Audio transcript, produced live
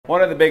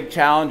One of the big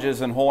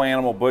challenges in whole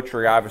animal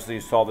butchery, obviously you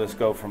saw this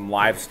go from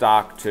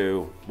livestock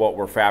to what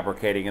we're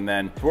fabricating, and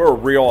then we're a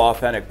real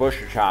authentic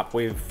butcher shop.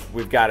 We've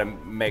got to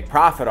make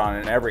profit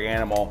on every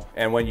animal,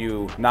 and when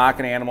you knock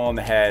an animal in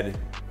the head,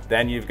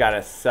 then you've got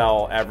to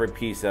sell every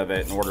piece of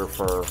it in order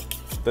for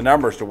the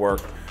numbers to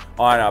work.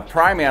 On a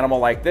prime animal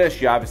like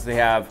this, you obviously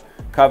have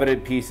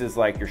coveted pieces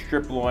like your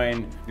strip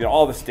loin, you know,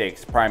 all the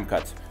steaks, prime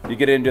cuts. You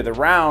get into the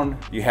round,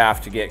 you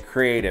have to get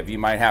creative. You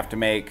might have to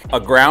make a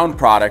ground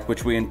product,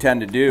 which we intend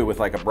to do with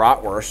like a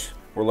bratwurst.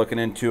 We're looking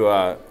into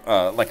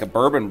like a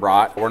bourbon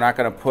brat. We're not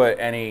gonna put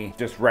any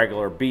just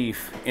regular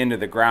beef into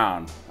the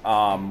ground.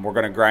 We're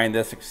gonna grind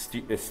this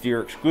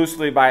steer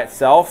exclusively by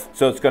itself.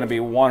 So it's gonna be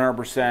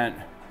 100%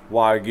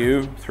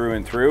 Wagyu through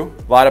and through.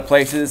 A lot of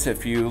places,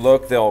 if you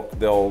look, they'll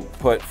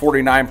put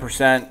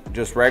 49%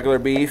 just regular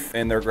beef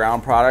in their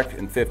ground product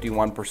and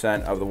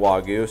 51% of the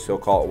Wagyu, so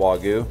call it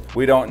Wagyu.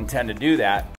 We don't intend to do that.